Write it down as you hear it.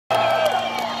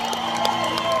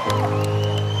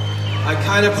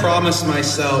kind of promised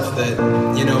myself that,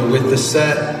 you know, with the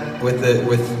set, with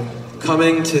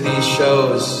coming to these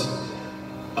shows,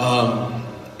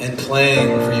 and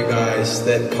playing for you guys,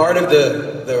 that part of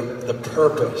the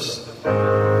purpose,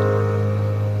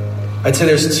 I'd say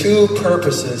there's two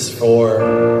purposes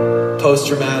for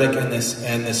post-traumatic and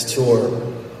this tour.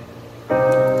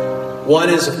 One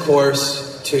is, of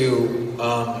course, to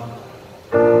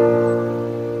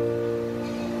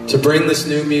bring this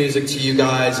new music to you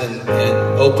guys and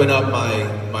open up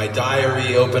my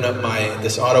diary, open up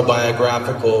this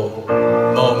autobiographical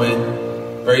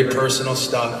moment, very personal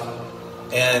stuff,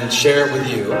 and share it with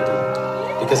you.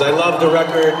 Because I love the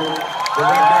record. The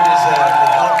record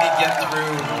it helped me get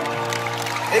through.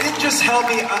 It didn't just help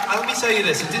me, let me tell you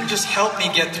this, it didn't just help me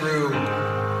get through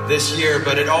this year,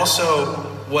 but it also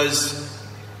was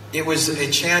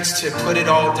a chance to put it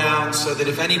all down so that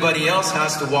if anybody else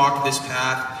has to walk this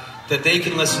path, that they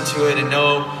can listen to it and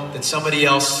know that somebody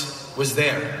else was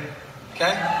there.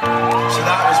 Okay? So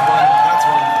that's one.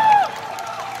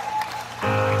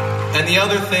 And the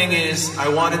other thing is, I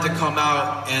wanted to come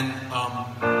out and,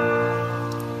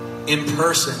 in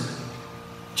person,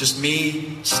 just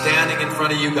me standing in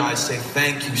front of you guys, say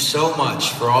thank you so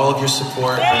much for all of your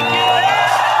support. Thank you.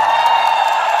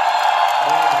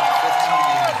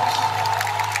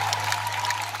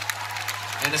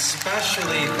 And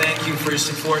especially thank you for your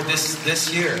support this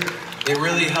year. It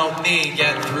really helped me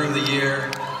get through the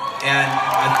year, and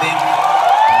I think,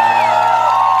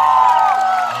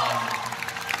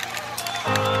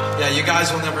 yeah, you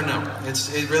guys will never know.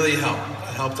 It really helped.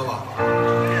 It helped a lot.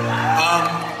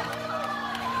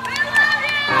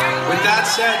 With that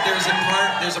said,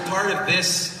 there's a part of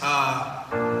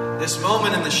this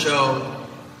moment in the show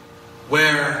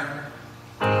where,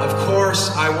 of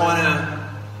course, I want to.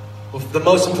 Well, the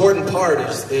most important part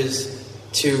is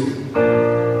to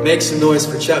make some noise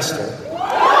for Chester.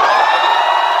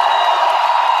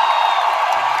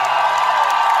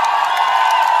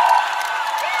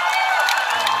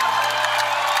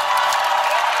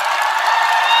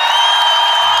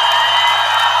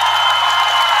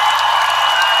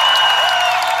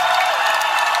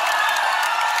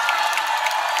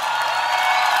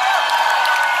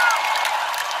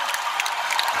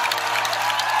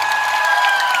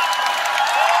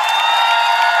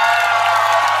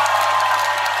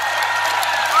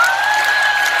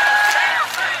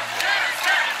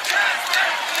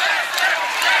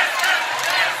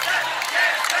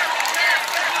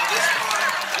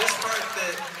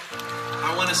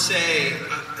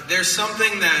 There's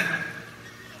something that,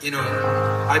 you know,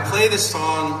 I play this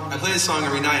song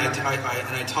every night, and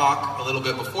I talk a little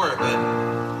bit before it, but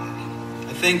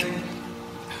I think,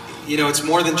 you know, it's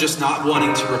more than just not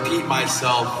wanting to repeat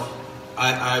myself.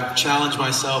 I've challenged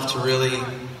myself to really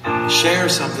share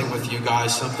something with you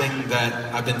guys, something that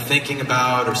I've been thinking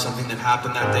about, or something that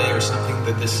happened that day, or something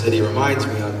that this city reminds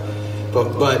me of.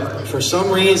 But for some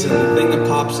reason, the thing that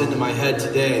pops into my head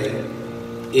today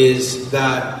is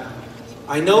that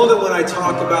I know that when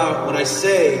I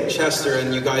say Chester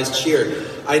and you guys cheer,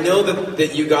 I know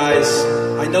that you guys,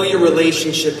 I know your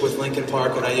relationship with Linkin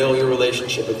Park, and I know your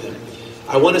relationship with him.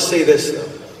 I want to say this though,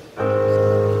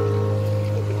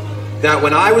 that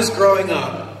when I was growing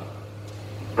up,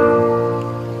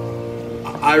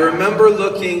 I remember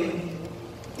looking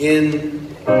in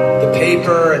the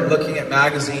paper and looking at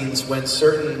magazines when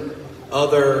certain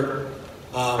other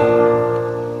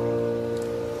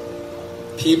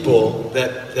people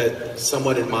that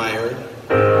somewhat admired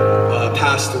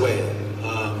passed away.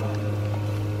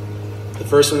 The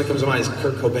first one that comes to mind is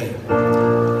Kurt Cobain.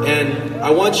 And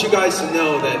I want you guys to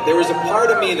know that there was a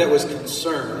part of me that was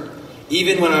concerned,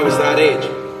 even when I was that age.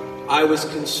 I was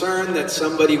concerned that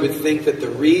somebody would think that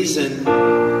the reason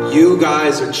you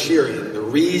guys are cheering, the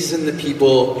reason that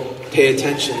people pay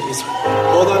attention is...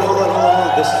 Hold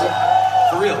on. This is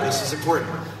for real. This is important.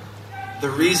 The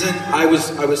reason I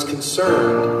was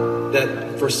concerned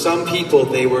that for some people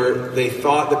they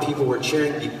thought that people were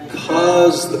cheering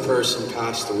because the person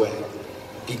passed away,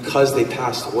 because they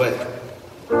passed away.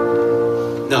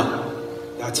 No,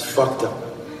 that's fucked up.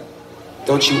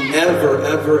 Don't you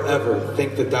ever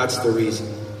think that that's the reason.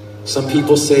 Some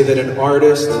people say that an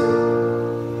artist,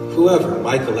 whoever,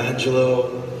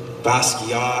 Michelangelo,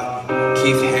 Basquiat,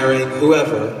 Keith Haring,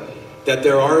 whoever, that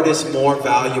their art is more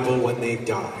valuable when they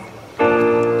die.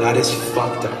 That is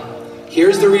fucked up.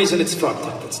 Here's the reason it's fucked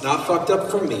up. It's not fucked up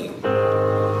for me.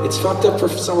 It's fucked up for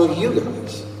some of you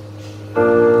guys.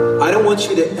 I don't want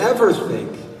you to ever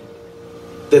think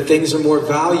that things are more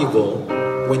valuable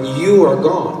when you are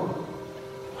gone.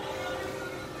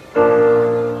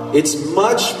 It's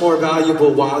much more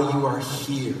valuable while you are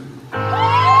here.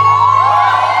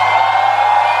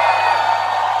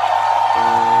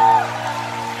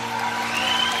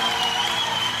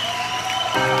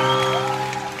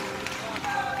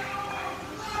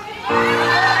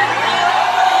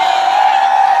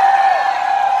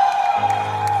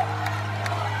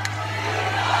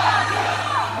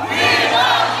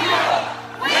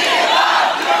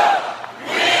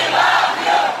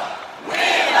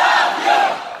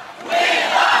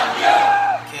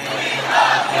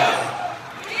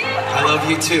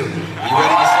 you too. Are you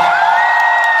ready to sing?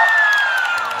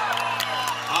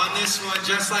 On this one,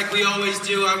 just like we always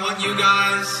do, I want you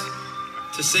guys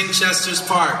to sing Chester's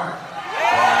part.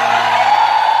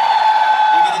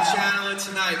 We're gonna channel it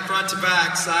tonight, front to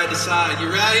back, side to side. You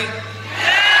ready?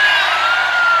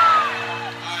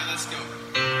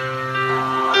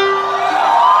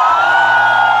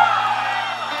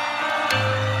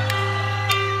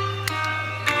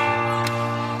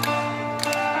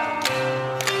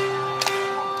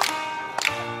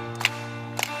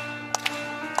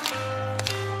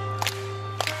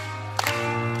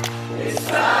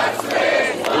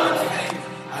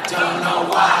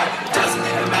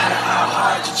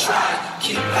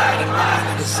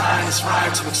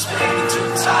 To explain it to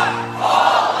the time.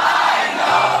 All I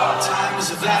know. Time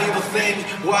is a valuable thing.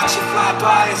 Watch it fly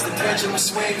by as the pendulum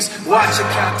swings. Watch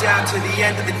it count down to the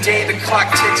end of the day. The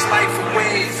clock takes life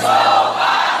away. So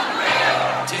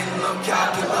unreal. Didn't look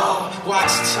out below.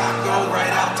 Watch the time go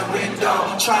right out the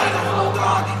window. Trying to hold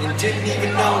on and didn't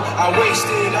even know I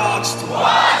wasted it all just to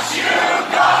watch you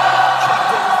go.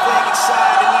 Kept everything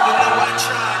inside, and even though I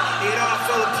tried, it all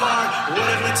fell apart. What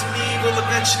it meant to me will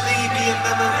eventually be a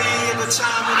memory of a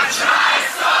time when I tried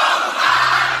so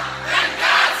hard and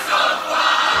got so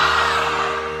far.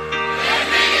 In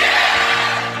the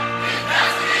end, it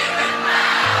doesn't even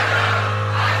matter.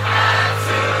 I had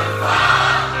to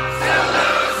fall to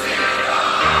lose it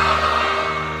all.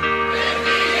 In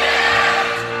the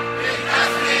end, it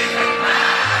doesn't even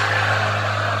matter.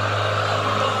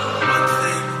 One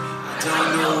thing, I don't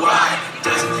know why. It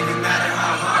doesn't even matter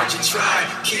how hard you try.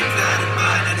 Keep that in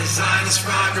mind. I designed this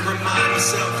rhyme to remind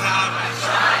myself how I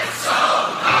tried so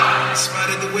hard. in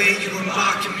spite of the way you were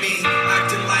mocking me,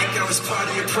 acting like I was part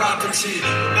of your property,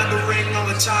 remembering all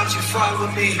the times you fought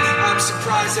with me. I'm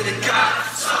surprised that it got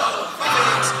so far.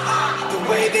 Things aren't the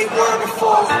way they were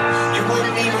before. You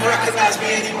wouldn't even recognize me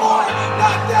anymore.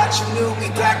 Not that you knew me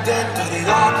back then, but it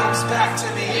all comes back to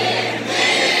me. In the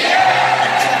end,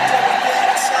 you kept everything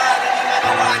inside, and even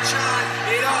though I tried,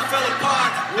 it all fell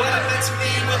apart. What it meant to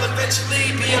me will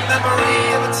eventually be a memory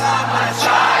of a time when I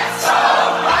tried so